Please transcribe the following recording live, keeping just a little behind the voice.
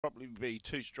Probably be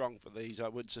too strong for these, I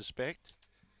would suspect.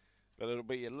 But it'll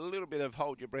be a little bit of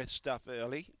hold your breath stuff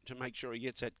early to make sure he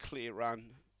gets that clear run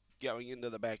going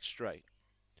into the back straight.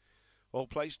 All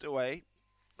placed away.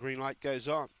 Green light goes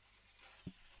on.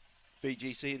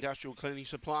 BGC Industrial Cleaning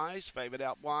Supplies, favoured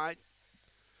out wide.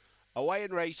 Away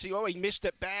and racing. Oh, he missed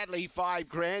it badly,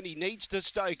 $5,000. He needs to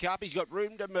stoke up. He's got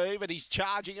room to move, and he's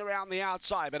charging around the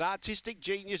outside. But Artistic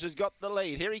Genius has got the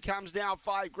lead. Here he comes now,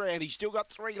 $5,000. He's still got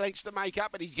 3 lengths to make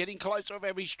up, and he's getting closer with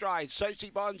every stride.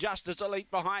 Sosibon, Justice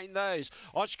Elite behind those.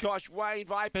 Oshkosh, Wayne,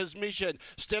 Viper's Mission.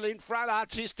 Still in front,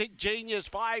 Artistic Genius,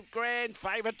 $5,000.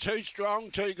 Favourite, too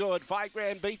strong, too good.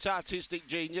 $5,000 beats Artistic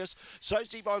Genius.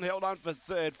 Sosibon held on for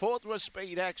third. Fourth was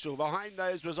Speed Axel. Behind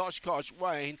those was Oshkosh,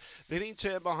 Wayne. Then in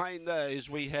turn behind those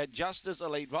we had Justice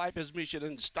Elite, Viper's Mission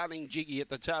and Stunning Jiggy at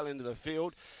the tail end of the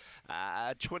field.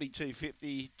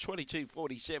 22.50,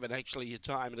 22.47 actually your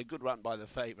time, and a good run by the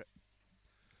favourite.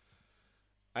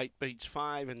 8 beats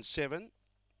 5 and 7.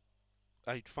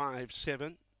 8, 5,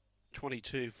 7.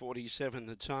 22.47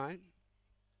 the time.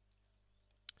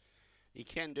 He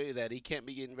can do that. He can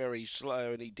begin very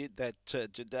slow, and he did that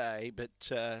today. But,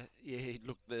 yeah,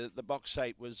 look, the box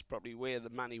 8 was probably where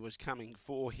the money was coming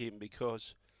for him,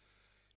 because